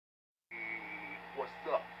what's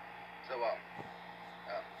up. So,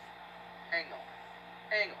 hang on.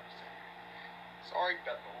 Hang on a second. Sorry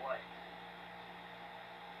about the light.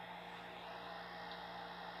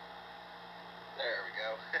 There we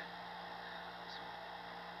go. It's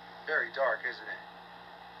very dark, isn't it?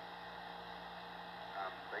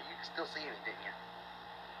 But you can still see me, didn't you?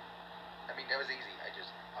 I mean, that was easy. I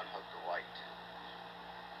just unhooked the light.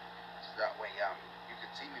 So that way, you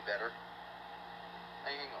can see me better.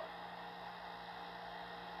 Hey, hang on.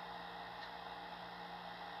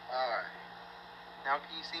 Alright. Now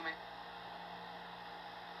can you see me?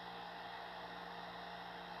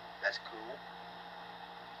 That's cool.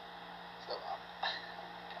 So, oh my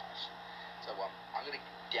gosh. So, I'm gonna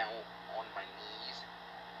get down on my knees.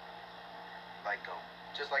 Like,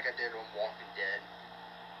 just like I did on Walking Dead.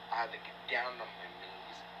 I have to get down on my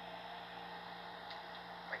knees.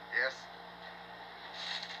 Like this.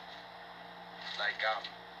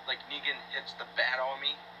 Like Negan hits the bat on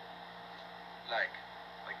me. Like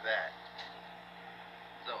that.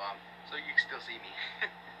 So, so you can still see me.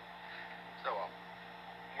 So,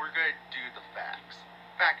 we're gonna do the facts.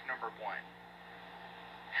 Fact number 1.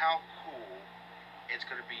 How cool it's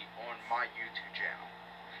gonna be on my YouTube channel.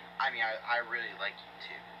 I mean, I really like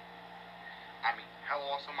YouTube. I mean, how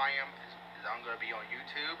awesome I am is I'm gonna be on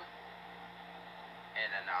YouTube. And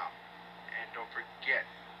then, and don't forget,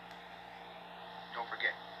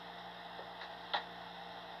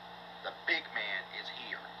 the big man is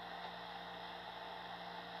here.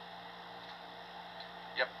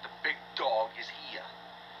 Yep, the big dog is here.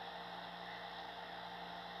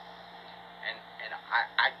 And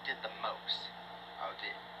I did the most of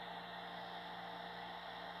it.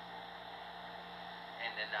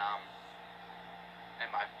 And then,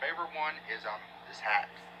 and my favorite one is, this hat.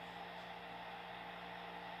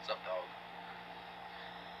 What's up, dog?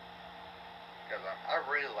 Because I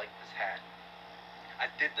really like this hat. I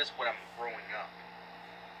did this when I'm growing up.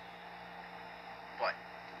 But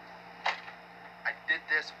I did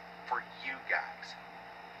this for you guys.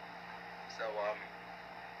 So, what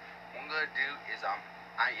I'm gonna do is,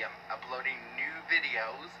 I am uploading new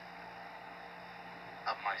videos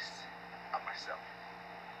of myself.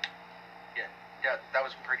 Yeah, that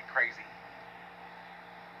was pretty crazy.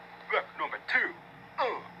 Fact number 2.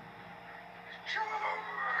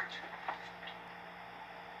 Charge!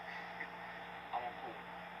 I'm on cool.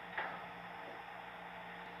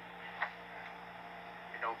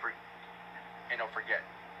 And don't forget,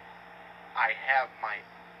 I have my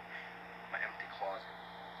empty closet.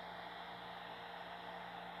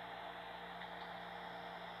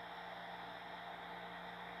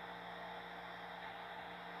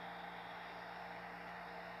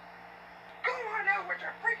 Go on now with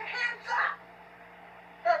your freaking hands up!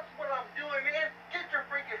 That's what I'm doing, man. Get your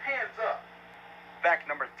freaking hands up. Fact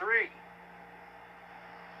number 3.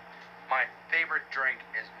 My favorite drink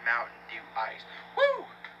is Mountain Dew Ice. Woo!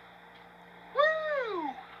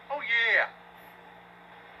 Woo! Oh yeah!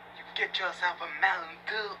 You get yourself a Mountain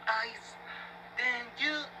Dew Ice, then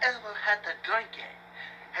you ever had to drink it.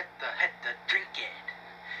 Had to drink it.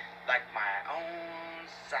 Like my own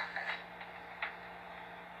side.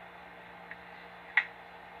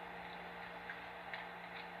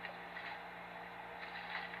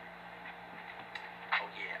 Oh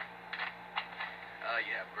yeah. Oh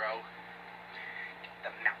yeah, bro. The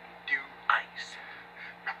Mountain Dew Ice.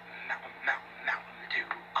 Mountain Dew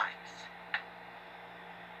Ice.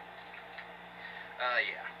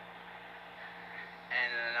 Yeah. And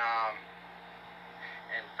then,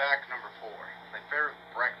 and fact number 4. My favorite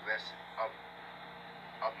breakfast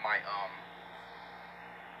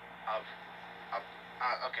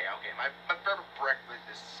okay. My favorite breakfast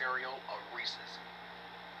is cereal of Reese's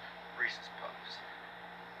Puffs.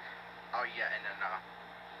 Oh yeah, and then,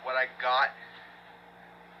 what I got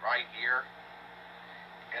right here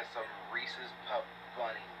is some Reese's Puff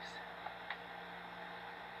Bunnies.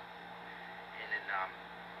 And then,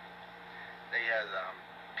 they have,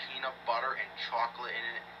 peanut butter and chocolate in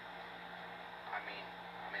it. I mean,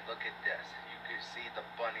 look at this. You can see the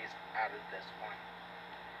bunnies out of this one.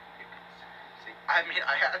 You can see, I mean,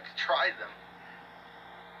 I had to try them.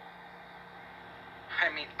 I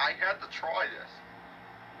mean, I had to try this.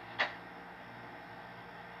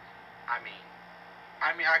 I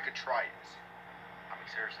mean, I could try this. I mean,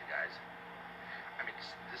 seriously, guys. I mean,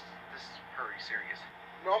 this is very serious.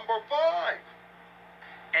 Number 5.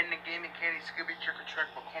 And the Gaming Candy Scooby Trick or Treat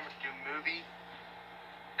McCormick Doom movie.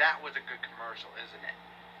 That was a good commercial, isn't it?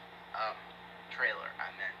 Trailer, I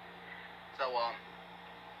meant. So, what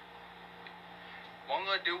I'm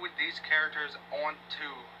gonna do with these characters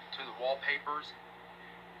onto the wallpapers,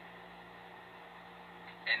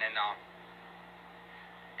 and then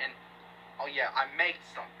And oh yeah, I made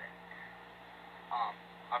something.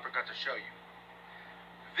 I forgot to show you.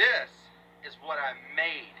 This is what I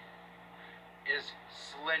made. Is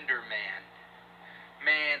Slender Man.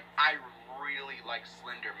 Man, I really like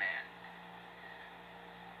Slender Man.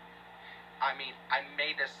 I mean, I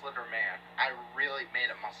made this Slender Man. I really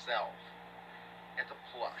made it myself. It's a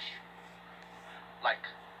plush. Like,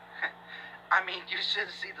 I mean, you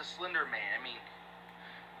should see the Slender Man. I mean,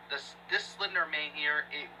 this Slender Man here,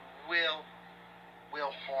 it will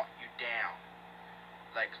haunt you down.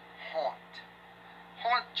 Like, haunt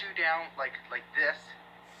you down like this.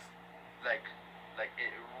 Like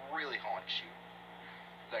it really haunts you.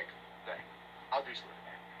 Like, I'll do Slender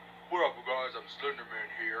Man. What up, guys? I'm Slender Man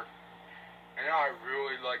here, and I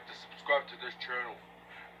really like to subscribe to this channel.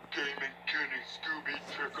 Gaming Kenny, Scooby,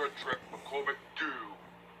 Trick or Treat, McCormick Do.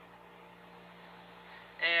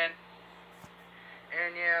 And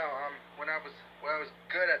yeah, when I was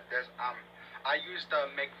good at this, I used to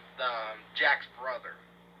make the Jack's brother.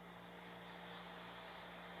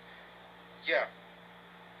 Yeah.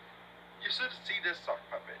 You should see this sock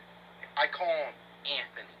puppet. I call him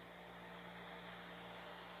Anthony.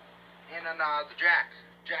 And then the Jack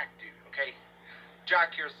dude, okay?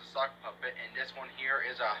 Jack here's the sock puppet, and this one here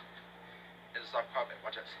is a sock puppet.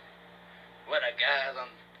 Watch this. What up, guys?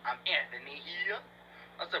 I'm Anthony here.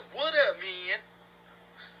 I said, what up, man?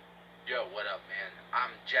 Yo, what up, man?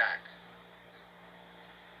 I'm Jack.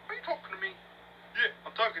 Are you talking to me? Yeah,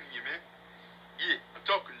 I'm talking to you, man. Yeah, I'm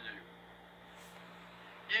talking to you.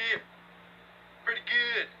 Yeah, pretty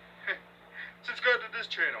good. Subscribe to this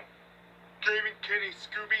channel. Gaming Kenny,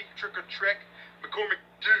 Scooby, Trick or Treat, McCormick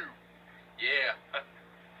Do. Yeah,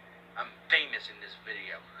 I'm famous in this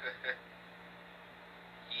video.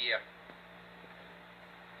 Yeah.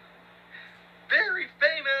 Very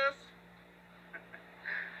famous.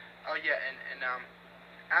 Oh yeah, and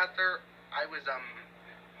after I was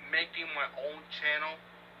making my own channel,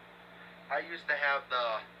 I used to have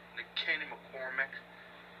the Kenny McCormick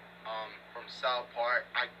from South Park.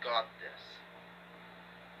 I got this.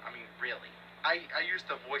 I mean, really. I used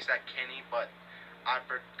to voice that Kenny, but I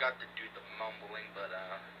forgot to do the mumbling. But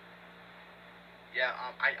yeah,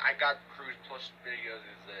 I got Cruise Plus videos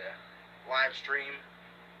as a live stream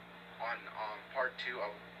on part 2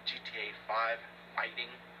 of GTA 5 fighting.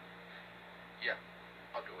 Yeah,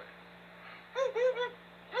 I'll do it.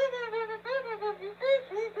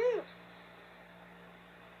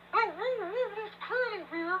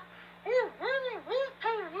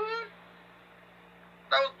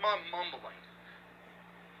 That was my mumbling.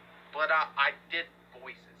 But I did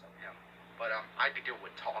voices of him. But I could do it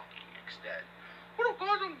with talking instead. What up,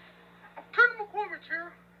 guys? I'm Kenny McCormick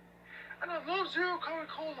here. And I love Zero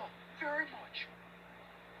Coca-Cola very much.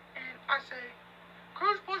 And I say,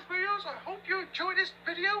 Cruise Plus videos, I hope you enjoy this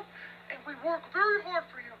video. And we work very hard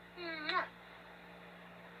for you. Mwah.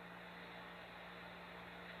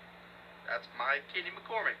 That's my Kenny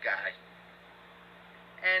McCormick guy.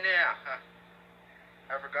 And yeah,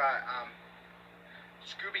 I forgot,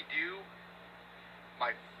 Scooby-Doo,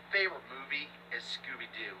 my favorite movie is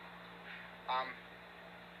Scooby-Doo.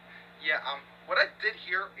 Yeah, what I did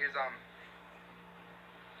here is,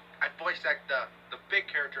 I voiced act the big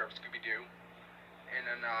character of Scooby-Doo, and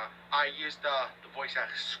then, I used, the voice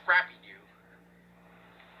act Scrappy-Doo.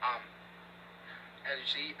 As you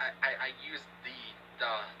see, I used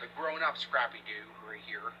the grown-up Scrappy-Doo right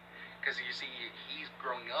here. Because you see, he's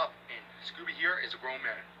growing up, and Scooby here is a grown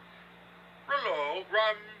man. Hello,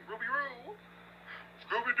 I'm Ruby-Roo.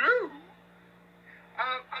 Scooby-Doo.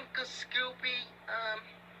 Uncle Scooby,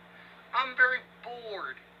 I'm very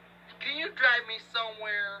bored. Can you drive me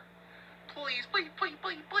somewhere? Please, please, please,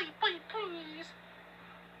 please, please, please, please.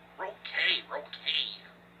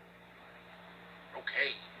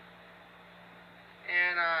 Okay.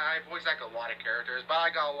 And, I voice act a lot of characters, but I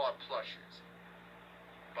got a lot of plushes.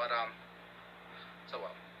 But, so,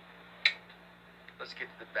 let's get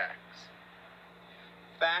to the facts.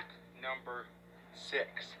 Fact number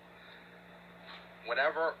 6.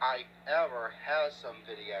 Whenever I ever have some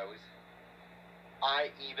videos,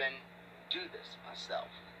 I even do this myself.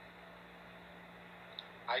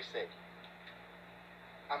 I say,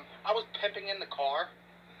 I was pimping in the car,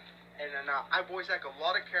 and then, I voice act a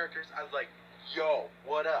lot of characters. I was like, yo,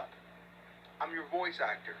 what up? I'm your voice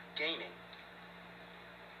actor, gaming.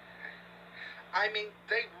 I mean,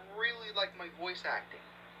 they really like my voice acting.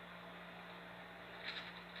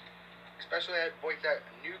 Especially I voice act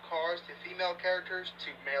new cars to female characters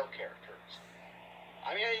to male characters.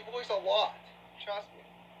 I mean, I voice a lot. Trust me.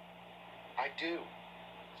 I do.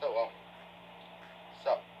 So,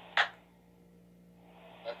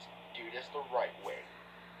 let's do this the right way.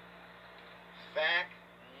 Fact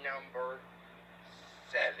number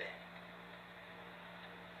 7.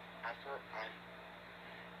 After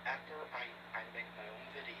I make my own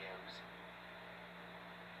videos,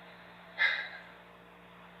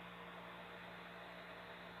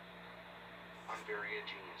 I'm very a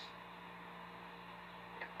genius.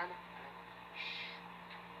 Yeah, I know. Shh.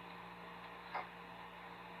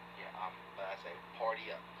 But I say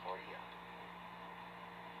party up, party up.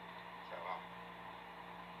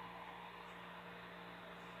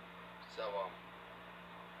 So,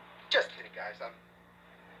 just kidding, guys.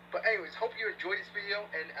 But anyways, hope you enjoyed this video,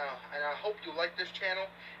 and I hope you like this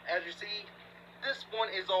channel. As you see, this one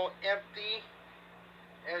is all empty.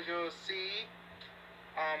 As you'll see,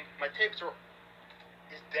 my tapes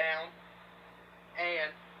is down,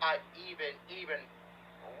 and I even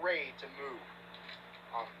ready to move.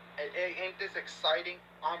 Ain't this exciting?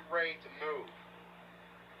 I'm ready to move.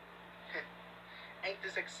 Ain't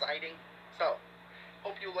this exciting? So,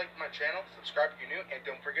 hope you like my channel. Subscribe if you're new, and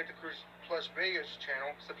don't forget the Cruz Plus Videos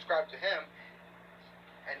channel. Subscribe to him,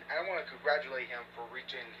 and I want to congratulate him for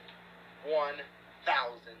reaching 1,000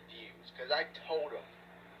 views. Because I told him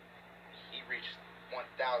he reached 1,000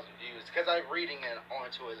 views. Because I'm reading it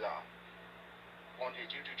onto his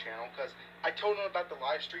YouTube channel. Because I told him about the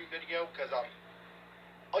live stream video. Because oh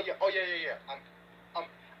yeah.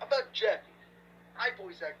 About Jeffy. I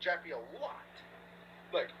voice act Jeffy a lot.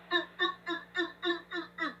 Like,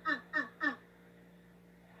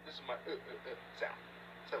 this is my sound.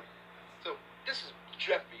 So this is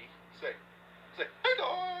Jeffy. Say, hey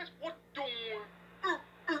guys, what doing?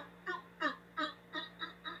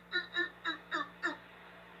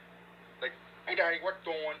 Like, hey daddy, what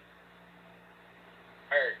doing?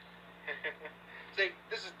 Hey. See,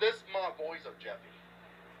 this is my voice of Jeffy.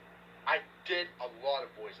 I did a lot of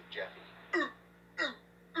voice of Jeffy.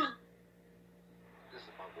 This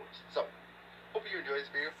is my voice. So, hope you enjoyed this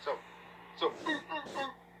video. So.